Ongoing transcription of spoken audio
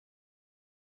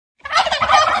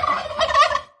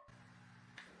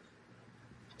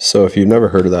So, if you've never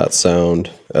heard of that sound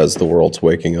as the world's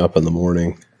waking up in the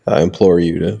morning, I implore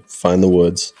you to find the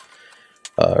woods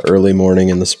early morning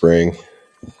in the spring.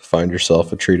 Find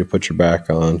yourself a tree to put your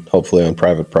back on, hopefully on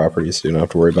private property so you don't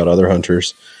have to worry about other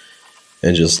hunters,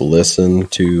 and just listen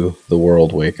to the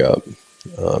world wake up.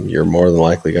 You're more than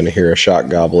likely going to hear a shot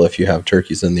gobble if you have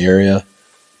turkeys in the area,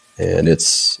 and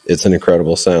it's an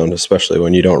incredible sound, especially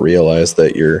when you don't realize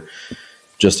that you're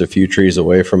just a few trees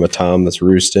away from a tom that's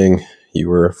roosting. You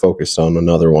were focused on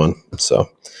another one, so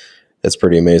it's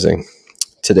pretty amazing.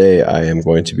 Today I am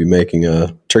going to be making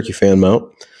a turkey fan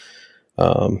mount.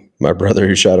 My brother,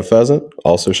 who shot a pheasant,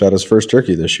 also shot his first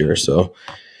turkey this year, so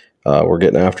we're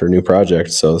getting after a new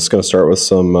project. So this is going to start with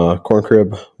some corn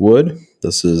crib wood.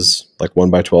 This is like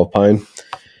 1x12 pine.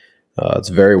 It's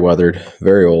very weathered,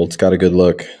 very old. It's got a good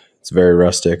look. It's very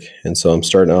rustic, and so I'm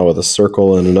starting out with a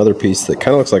circle and another piece that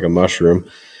kind of looks like a mushroom.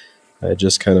 I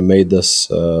just kind of made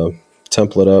this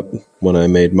template up when I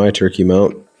made my turkey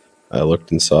mount. I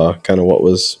looked and saw kind of what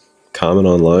was common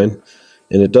online,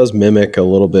 and it does mimic a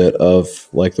little bit of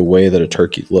like the way that a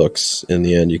turkey looks. In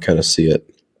the end, you kind of see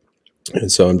it. And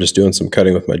so I'm just doing some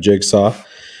cutting with my jigsaw,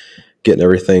 getting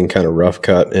everything kind of rough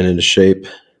cut and into shape,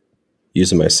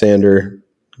 using my sander,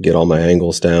 get all my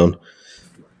angles down.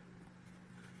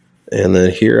 And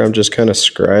then here I'm just kind of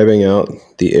scribing out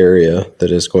the area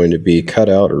that is going to be cut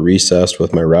out or recessed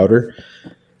with my router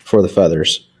for the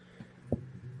feathers.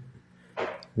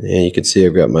 And you can see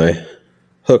I've got my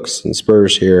hooks and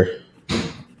spurs here.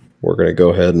 We're going to go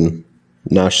ahead and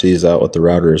notch these out with the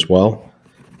router as well.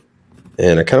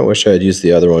 And I kind of wish I had used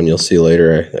the other one. You'll see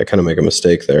later I kind of make a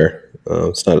mistake there.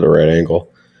 It's not at the right angle.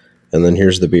 And then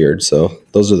here's the beard. So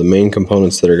those are the main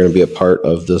components that are going to be a part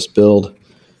of this build.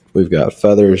 We've got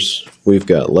feathers, we've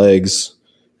got legs,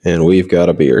 and we've got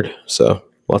a beard. So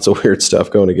lots of weird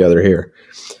stuff going together here.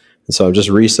 And so I'm just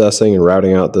recessing and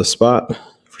routing out this spot.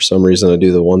 For some reason I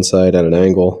do the one side at an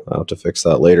angle. I'll have to fix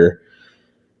that later.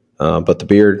 But the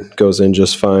beard goes in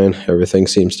just fine. Everything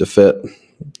seems to fit.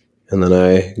 And then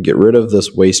I get rid of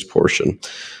this waist portion.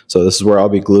 So this is where I'll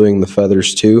be gluing the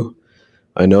feathers to.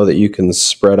 I know that you can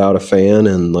spread out a fan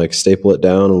and like staple it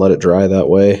down and let it dry that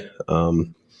way.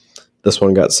 This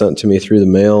one got sent to me through the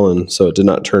mail, and so it did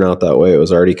not turn out that way. It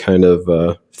was already kind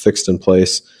of fixed in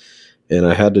place, and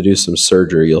I had to do some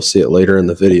surgery. You'll see it later in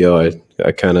the video.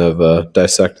 I kind of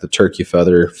dissect the turkey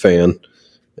feather fan,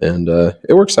 and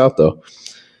it works out though.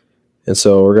 And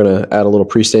so we're going to add a little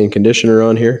pre-stain conditioner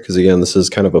on here because, again, this is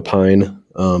kind of a pine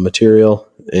material,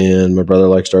 and my brother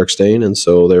likes dark stain, and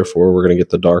so therefore we're going to get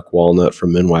the dark walnut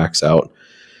from Minwax out,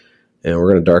 and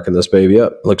we're going to darken this baby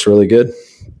up. It looks really good.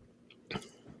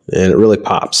 And it really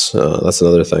pops. That's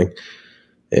another thing.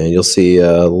 And you'll see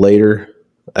later,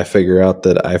 I figure out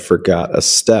that I forgot a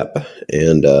step,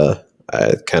 and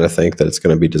I kind of think that it's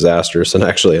going to be disastrous, and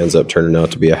actually ends up turning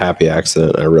out to be a happy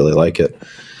accident. I really like it.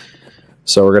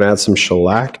 So we're going to add some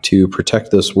shellac to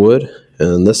protect this wood,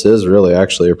 and this is really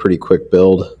actually a pretty quick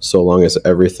build so long as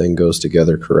everything goes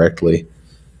together correctly.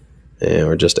 And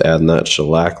we're just adding that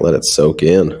shellac, let it soak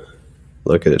in.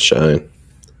 Look at it shine.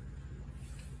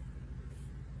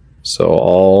 So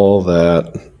all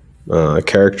that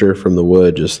character from the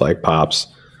wood just like pops,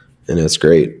 and it's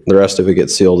great. The rest of it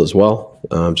gets sealed as well,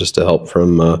 just to help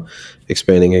from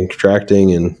expanding and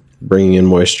contracting and bringing in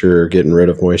moisture or getting rid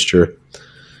of moisture.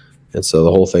 And so the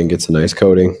whole thing gets a nice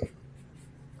coating,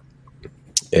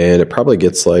 and it probably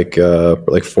gets like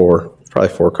four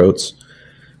coats,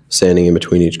 sanding in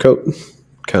between each coat,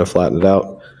 kind of flatten it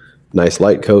out. Nice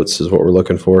light coats is what we're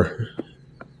looking for.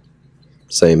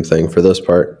 Same thing for this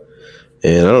part.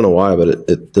 And I don't know why,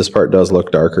 but this part does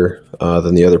look darker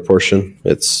than the other portion.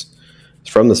 It's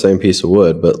from the same piece of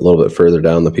wood, but a little bit further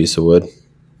down the piece of wood.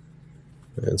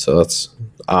 And so that's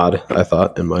odd, I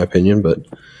thought, in my opinion. But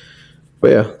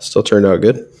yeah, still turned out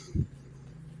good.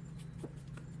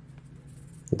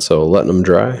 And so letting them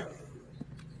dry, and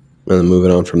then moving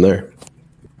on from there.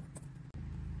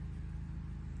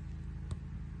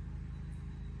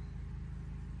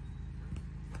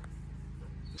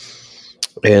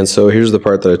 And so here's the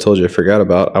part that I told you I forgot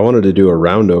about. I wanted to do a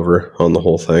round over on the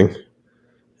whole thing.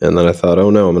 And then I thought,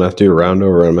 oh no, I'm going to have to do a round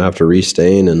over. I'm going to have to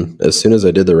restain. And as soon as I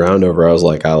did the round over, I was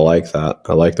like, I like that.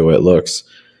 I like the way it looks.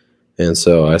 And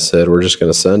so I said, we're just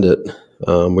going to send it.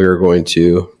 We are going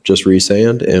to just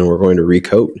resand, and we're going to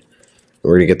recoat.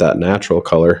 We're going to get that natural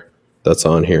color that's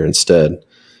on here instead.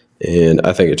 And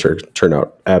I think it turned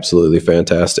out absolutely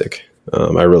fantastic.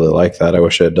 I really like that. I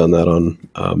wish I had done that on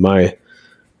my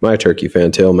turkey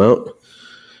fantail mount.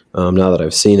 Now that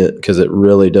I've seen it, because it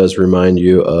really does remind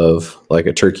you of like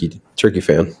a turkey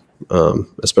fan.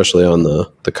 especially on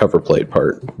the cover plate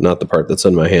part, not the part that's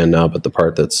in my hand now, but the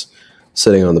part that's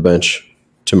sitting on the bench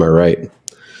to my right.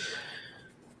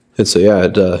 And so, yeah,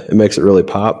 it makes it really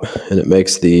pop, and it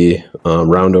makes the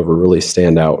roundover really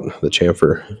stand out, the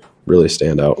chamfer really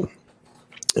stand out.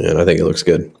 And I think it looks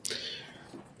good.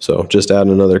 So just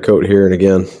adding another coat here, and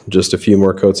again, just a few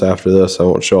more coats after this. I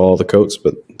won't show all the coats,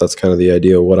 but that's kind of the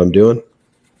idea of what I'm doing.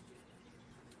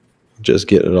 Just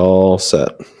getting it all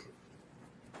set.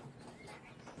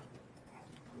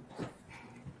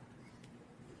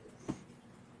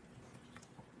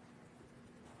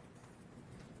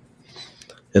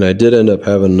 And I did end up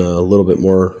having a little bit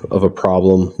more of a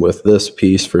problem with this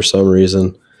piece for some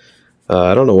reason.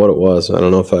 I don't know what it was. I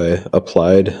don't know if I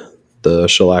applied the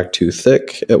shellac too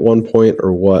thick at one point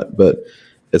or what, but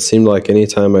it seemed like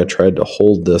anytime I tried to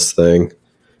hold this thing,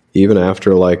 even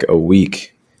after like a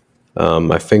week,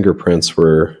 my fingerprints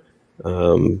were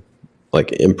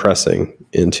like impressing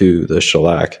into the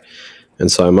shellac. And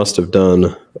so I must have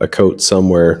done a coat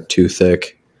somewhere too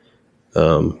thick.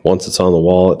 Once it's on the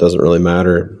wall, it doesn't really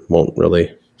matter. It won't really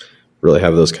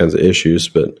have those kinds of issues,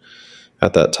 but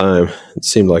at that time, it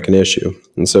seemed like an issue.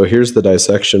 And so here's the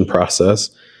dissection process.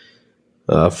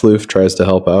 Floof tries to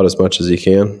help out as much as he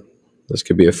can. This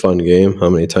could be a fun game. How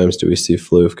many times do we see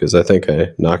Floof? Because I think I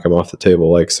knock him off the table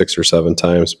like 6 or 7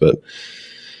 times. But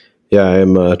yeah,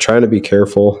 I'm trying to be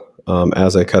careful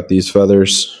as I cut these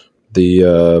feathers.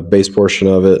 The base portion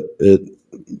of it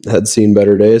had seen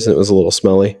better days, and it was a little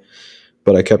smelly.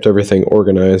 But I kept everything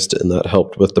organized, and that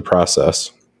helped with the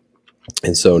process.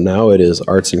 And so now it is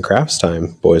arts and crafts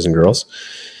time, boys and girls.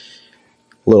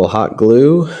 A little hot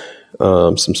glue,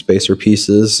 some spacer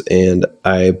pieces, and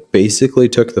I basically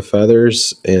took the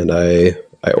feathers and I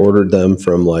ordered them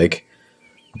from like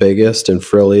biggest and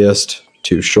frilliest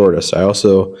to shortest. I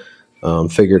also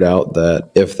figured out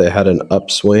that if they had an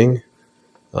upswing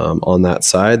on that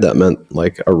side, that meant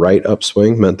like a right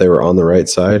upswing meant they were on the right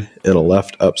side, and a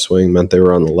left upswing meant they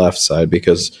were on the left side,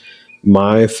 because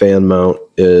my fan mount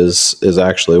is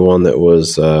actually one that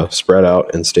was spread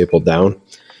out and stapled down.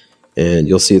 And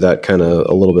you'll see that kind of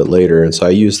a little bit later. And so I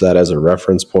used that as a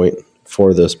reference point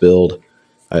for this build.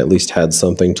 I at least had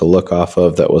something to look off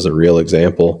of that was a real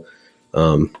example.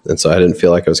 And so I didn't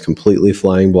feel like I was completely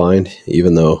flying blind,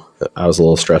 even though I was a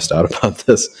little stressed out about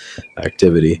this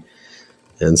activity.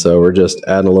 And so we're just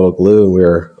adding a little glue, and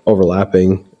we're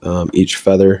overlapping each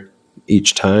feather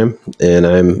each time. And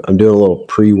I'm doing a little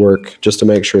pre-work just to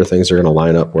make sure things are going to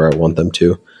line up where I want them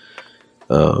to.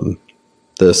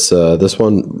 This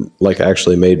one like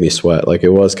actually made me sweat. Like, it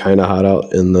was kind of hot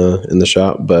out in the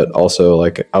shop, but also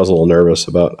like I was a little nervous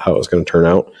about how it was going to turn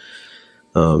out.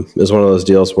 It was one of those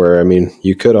deals where, I mean,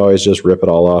 you could always just rip it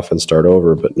all off and start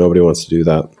over, but nobody wants to do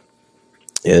that.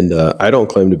 And I don't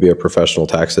claim to be a professional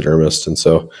taxidermist, and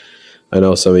so I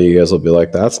know some of you guys will be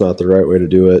like, that's not the right way to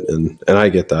do it, and I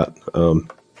get that.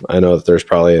 I know that there's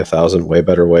probably 1,000 way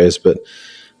better ways, but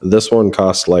this one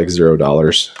costs like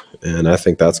 $0, and I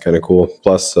think that's kind of cool.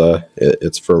 Plus,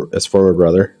 it's for my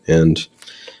brother, and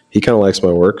he kind of likes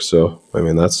my work, so I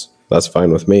mean that's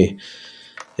fine with me.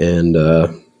 And I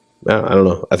don't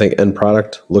know. I think end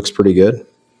product looks pretty good.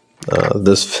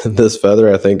 This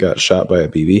feather I think got shot by a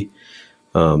BB.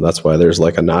 That's why there's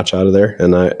like a notch out of there,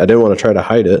 and I didn't want to try to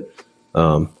hide it.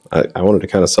 I wanted to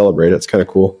kind of celebrate it. It's kind of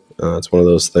cool. It's one of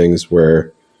those things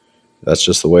where that's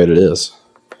just the way it is.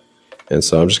 And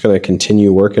so I'm just going to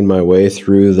continue working my way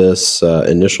through this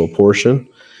initial portion.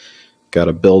 Got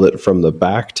to build it from the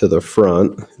back to the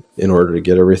front in order to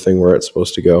get everything where it's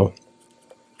supposed to go.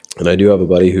 And I do have a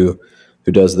buddy who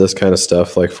does this kind of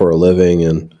stuff like for a living,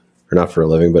 or not for a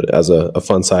living, but as a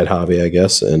fun side hobby, I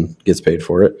guess, and gets paid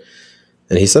for it.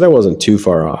 And he said I wasn't too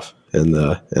far off, and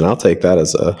I'll take that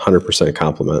as 100%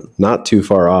 compliment. Not too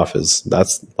far off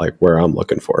that's like where I'm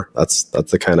looking for. That's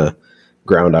the kind of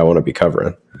ground I want to be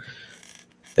covering.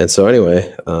 And so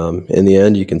anyway, in the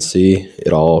end, you can see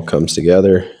it all comes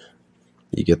together.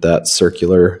 You get that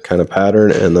circular kind of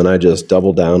pattern, and then I just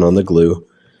double down on the glue.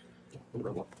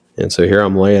 And so here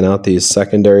I'm laying out these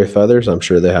secondary feathers. I'm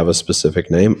sure they have a specific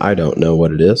name. I don't know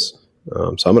what it is,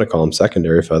 so I'm going to call them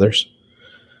secondary feathers.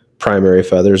 Primary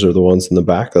feathers are the ones in the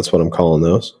back. That's what I'm calling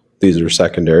those. These are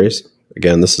secondaries.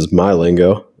 Again, this is my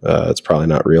lingo. It's probably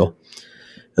not real,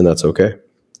 and that's okay.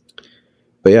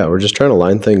 But yeah, we're just trying to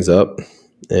line things up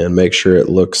and make sure it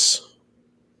looks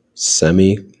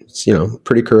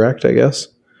pretty correct, I guess.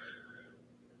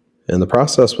 And the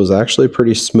process was actually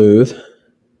pretty smooth.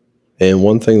 And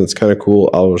one thing that's kind of cool,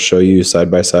 I will show you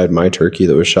side by side my turkey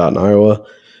that was shot in Iowa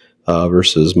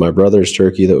versus my brother's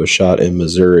turkey that was shot in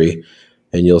Missouri.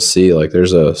 and you'll see like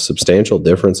there's a substantial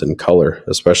difference in color,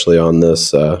 especially on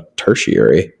this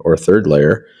tertiary or third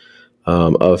layer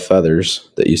of feathers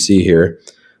that you see here.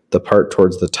 The part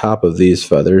towards the top of these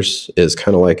feathers is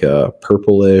kind of like a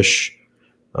purplish,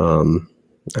 I don't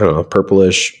know,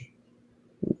 purplish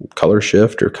color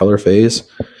shift or color phase.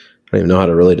 I don't even know how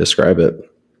to really describe it.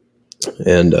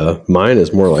 And mine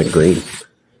is more like green.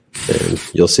 And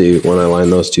you'll see when I line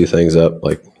those two things up,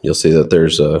 like you'll see that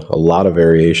there's a lot of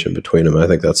variation between them. I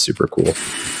think that's super cool.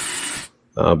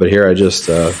 But here I just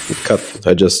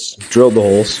drilled the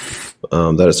holes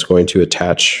that it's going to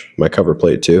attach my cover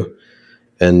plate to.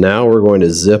 And now we're going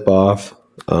to zip off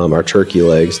our turkey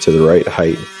legs to the right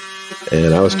height.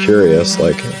 And I was curious,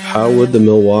 like, how would the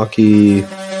Milwaukee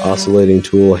oscillating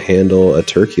tool handle a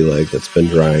turkey leg that's been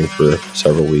drying for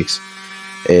several weeks?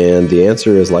 And the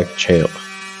answer is like a champ.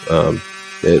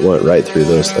 It went right through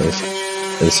those things.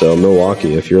 And so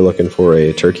Milwaukee, if you're looking for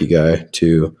a turkey guy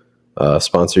to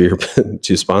sponsor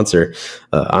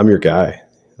I'm your guy.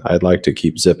 I'd like to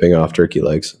keep zipping off turkey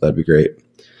legs. That'd be great.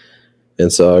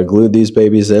 And so I glued these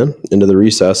babies into the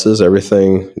recesses.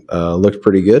 Everything looked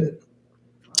pretty good.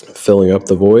 Filling up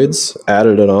the voids,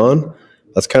 added it on.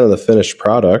 That's kind of the finished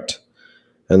product.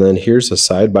 And then here's a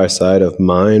side-by-side of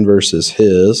mine versus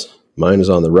his. Mine is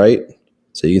on the right.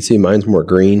 So you can see mine's more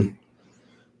green.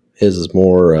 His is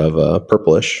more of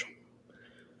purplish.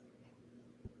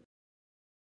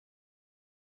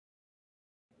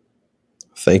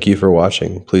 Thank you for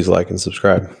watching. Please like and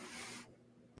subscribe.